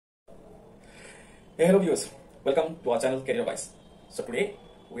Hey, hello viewers, welcome to our channel Career Wise. So today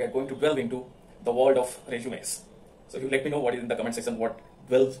we are going to delve into the world of resumes. So you let me know what is in the comment section what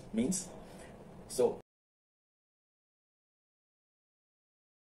delve means. So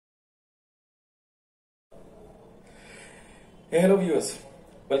hey, hello viewers,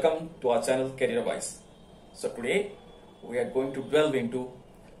 welcome to our channel Career Wise. So today we are going to delve into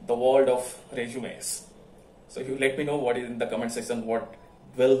the world of resumes. So you let me know what is in the comment section what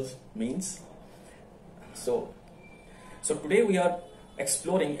delve means. So today we are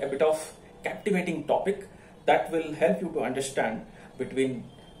exploring a bit of captivating topic that will help you to understand between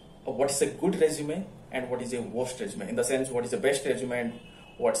what is a good resume and what is a worst resume. In the sense, what is the best resume and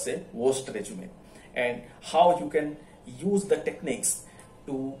what's a worst resume, and how you can use the techniques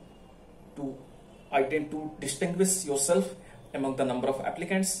to distinguish yourself among the number of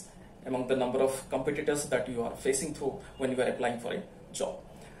applicants, among the number of competitors that you are facing through when you are applying for a job.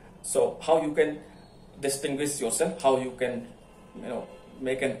 So how you can distinguish yourself, how you can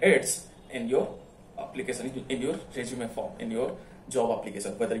make an edge in your application, in your resume form, in your job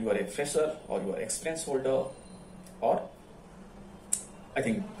application, whether you are a fresher or you are experience holder, or I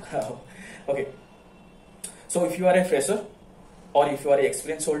think okay. So if you are a fresher, or if you are an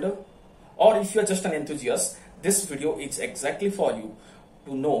experience holder, or if you are just an enthusiast, this video is exactly for you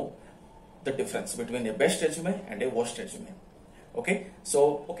to know the difference between a best resume and a worst resume. Okay,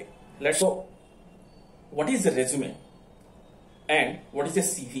 so let's go. What is a resume and what is a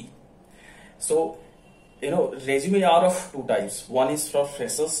CV? So resume are of two types. One is for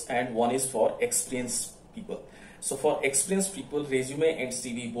freshers and one is for experienced people. So for experienced people, resume and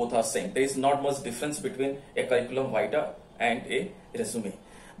CV both are same. There is not much difference between a curriculum vitae and a resume.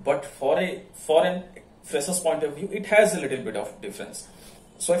 But for an fresher's point of view, it has a little bit of difference.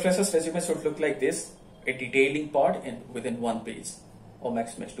 So a fresher's resume should look like this: a detailing part within one page or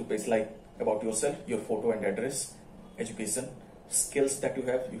maximum 2 pages, like about yourself, your photo and address, education, skills that you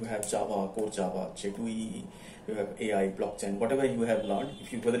have Java, core Java, J2EE, you have AI, blockchain, whatever you have learned,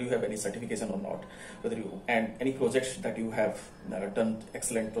 whether you have any certification or not, and any projects that you have done,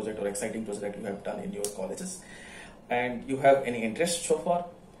 excellent project or exciting project that you have done in your colleges, and you have any interest so far,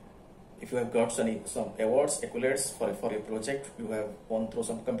 if you have got some awards, accolades for a project, you have won through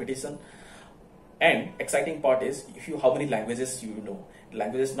some competition. And exciting part is how many languages you know.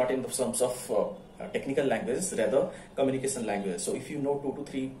 Languages not in the terms of technical languages, rather communication languages. So if you know 2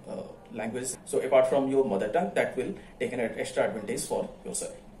 to 3 languages, so apart from your mother tongue, that will take an extra advantage for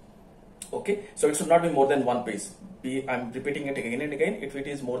yourself. Okay, so it should not be more than one page. I'm repeating it again and again. If it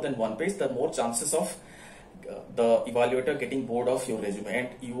is more than one page, the more chances of the evaluator getting bored of your resume, and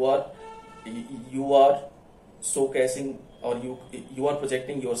you are showcasing, or you are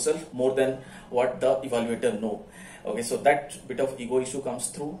projecting yourself more than what the evaluator know. Okay, so that bit of ego issue comes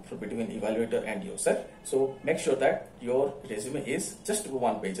through between evaluator and yourself. So make sure that your resume is just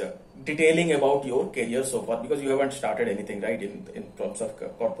one pager, detailing about your career so far, because you haven't started anything, right, in terms of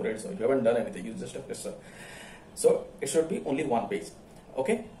corporates, or you haven't done anything, you just a fresher. So it should be only one page.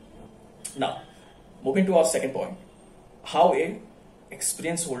 Okay, now moving to our second point, how a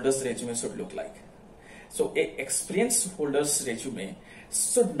experience holder's resume should look like. So a experience holder's resume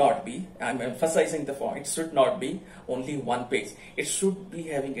should not be, I'm emphasizing the point, should not be only one page. It should be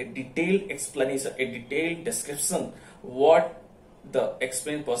having a detailed explanation, a detailed description, what the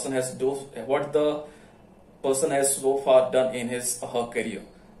experienced person has done, what the person has so far done in his or her career.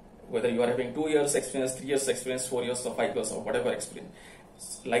 Whether you are having 2 years experience, 3 years experience, 4 years or 5 years or whatever experience.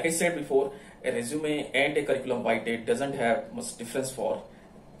 Like I said before, a resume and a curriculum vitae doesn't have much difference for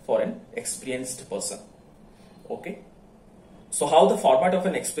an experienced person. Okay, so how the format of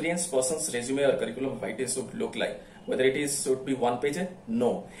an experienced person's resume or curriculum vitae should look like, whether should be one pager?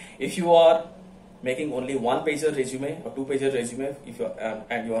 No. If you are making only one pager resume or 2 pager resume, if you are,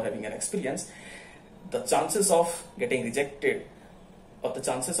 and you are having an experience, the chances of getting rejected, or the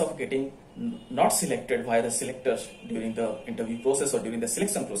chances of getting not selected by the selectors during the interview process or during the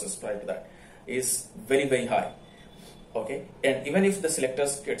selection process prior to that is very, very high. Okay, and even if the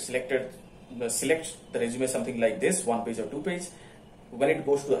selectors get selected, select the resume something like this, 1 page or 2 page, when it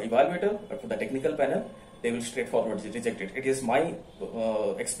goes to the evaluator or to the technical panel, they will straightforward reject it. It is my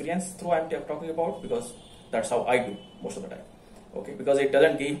experience through I'm talking about, because that's how I do most of the time. Okay, because it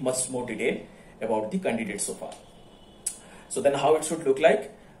doesn't give much more detail about the candidate so far. So then how it should look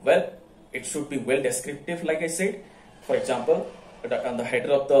like? Well, it should be well descriptive, like I said. For example, on the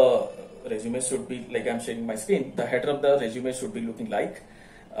header of the resume should be, like I'm sharing my screen, the header of the resume should be looking like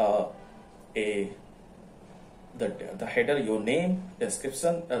the header, your name,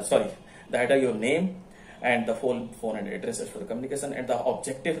 description, the header, your name, and the phone and addresses for the communication, and the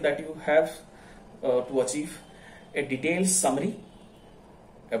objective that you have to achieve a detailed summary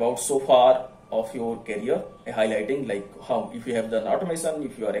about so far of your career, highlighting like how, if you have done automation,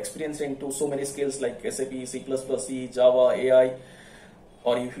 if you are experienced into so many skills like SAP, C++, C, Java, AI,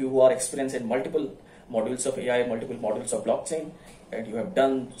 or if you are experienced in multiple modules of AI, multiple modules of blockchain, and you have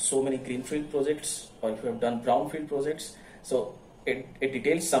done so many greenfield projects, or if you have done brownfield projects. So a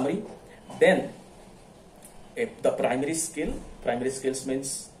detailed summary. Then the primary skills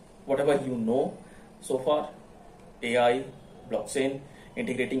means whatever you know so far, AI, blockchain,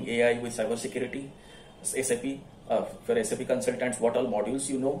 integrating AI with cybersecurity, SAP, for SAP consultants, what all modules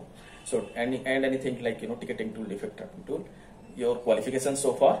you know. So anything like, ticketing tool, defect tracking tool, your qualifications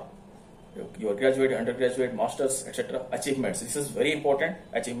so far, your graduate, undergraduate, masters, etc. Achievements. This is very important.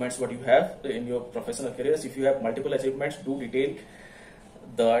 Achievements what you have in your professional careers. If you have multiple achievements, do detail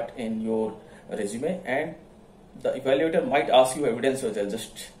that in your resume, and the evaluator might ask you evidence as well.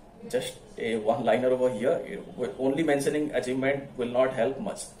 Just a one-liner over here. Only mentioning achievement will not help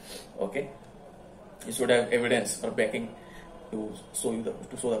much. Okay, you should have evidence or backing to show the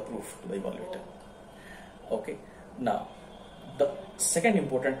proof to the evaluator. Okay, now the second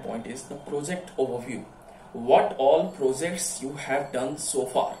important point is the project overview. What all projects you have done so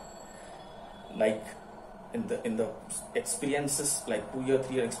far, like in the experiences, like 2 year,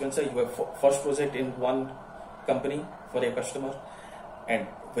 3 year experiences. You have first project in one company for a customer, and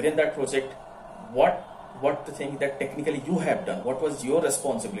within that project, what the thing that technically you have done, what was your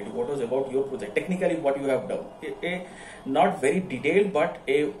responsibility, what was about your project, technically what you have done. A not very detailed, but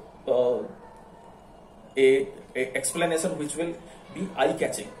a explanation which will be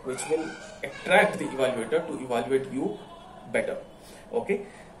eye-catching, which will attract the evaluator to evaluate you better. Okay,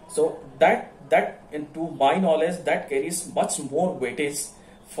 so that to my knowledge, that carries much more weightage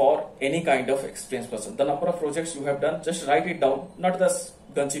for any kind of experienced person. The number of projects you have done, just write it down, not the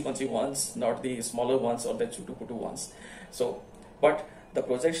gunchy ones, not the smaller ones or the chutu-putu ones. So, but the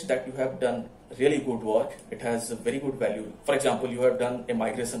projects that you have done really good work, it has a very good value. For example, you have done a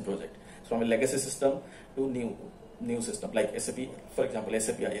migration project from a legacy system to new system like SAP, for example,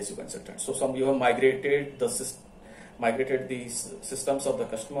 SAP ISU consultant. So you have migrated these systems of the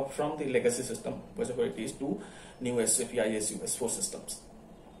customer from the legacy system, whatever it is, to new SAP ISU S4 systems.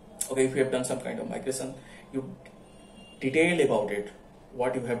 Okay, if you have done some kind of migration, you detail about it,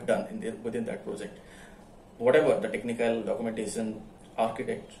 what you have done within that project, whatever the technical documentation,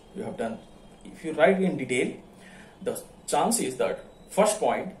 architect you have done. If you write in detail, the chance is that first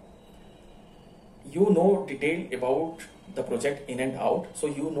point, you know detail about the project in and out, so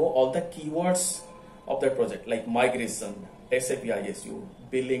you know all the keywords of that project, like migration, SAP ISU,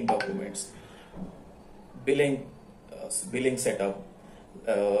 billing documents, billing setup,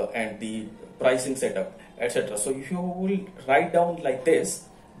 and the pricing setup, etc. So if you will write down like this,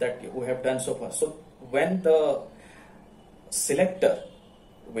 that we have done so far, so when the selector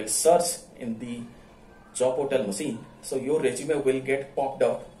will search in the job portal machine, so your resume will get popped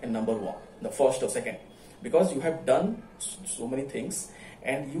up in number 1, the first or second, because you have done so many things,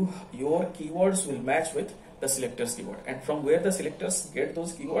 and your keywords will match with the selector's keyword. And from where the selectors get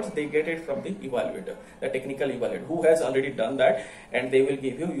those keywords, they get it from the evaluator, the technical evaluator, who has already done that, and they will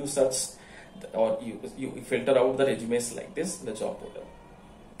give you search, or you filter out the resumes like this, the job portal.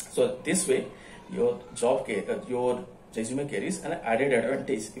 So this way, your resume carries an added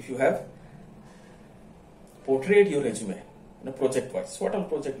advantage if you have portrayed your resume project wise, what all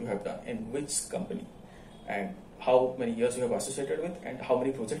project you have done, in which company, and how many years you have associated with, and how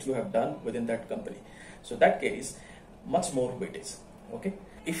many projects you have done within that company. So that carries much more weightage. Okay,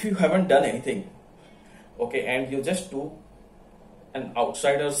 if you haven't done anything, okay, and you just do an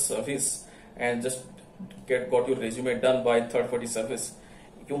outsider service and just got your resume done by third-party service,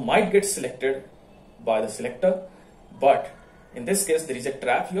 you might get selected by the selector. But in this case, there is a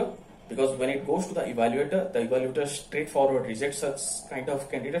trap here, because when it goes to the evaluator straightforward rejects such kind of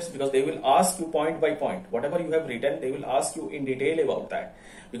candidates, because they will ask you point by point, whatever you have written, they will ask you in detail about that,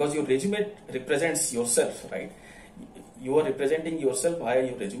 because your resume represents yourself, right? You are representing yourself via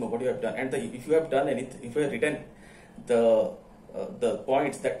your resume, what you have done, and if you have done anything, if you have written the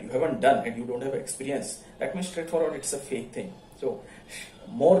points that you haven't done and you don't have experience, that means straightforward it's a fake thing. So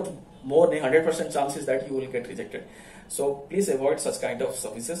more than 100% chances that you will get rejected. So please avoid such kind of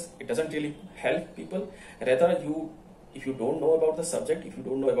services. It doesn't really help people. Rather, if you don't know about the subject, if you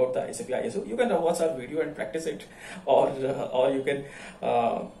don't know about the SAP ISO, you can watch our video and practice it, or you can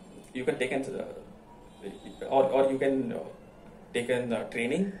take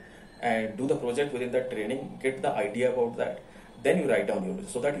training and do the project within that training, get the idea about that, then you write down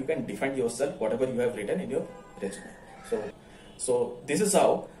so that you can defend yourself whatever you have written in your resume. So this is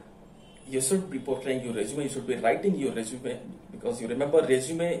how you should be portraying your resume, you should be writing your resume, because you remember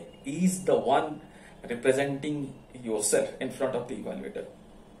resume is the one representing yourself in front of the evaluator.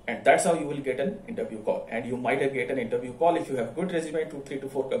 And that's how you will get an interview call. And you might get an interview call if you have good resume to 3 to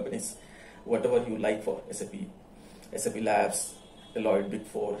 4 companies, whatever you like for SAP, SAP Labs, Deloitte, Big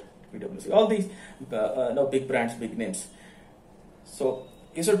Four, PwC, all these big brands, big names. So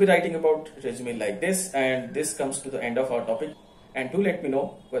you should be writing about resume like this. And this comes to the end of our topic. And do let me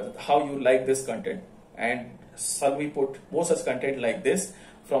know how you like this content, and shall we put more such content like this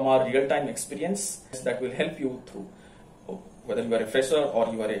from our real-time experience that will help you through, whether you are a fresher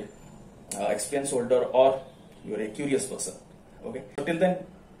or you are a experienced holder or you are a curious person. Okay. So till then,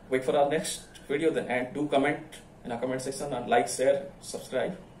 wait for our next video then, and do comment in our comment section and like, share,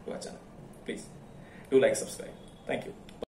 subscribe to our channel. Please do like, subscribe. Thank you.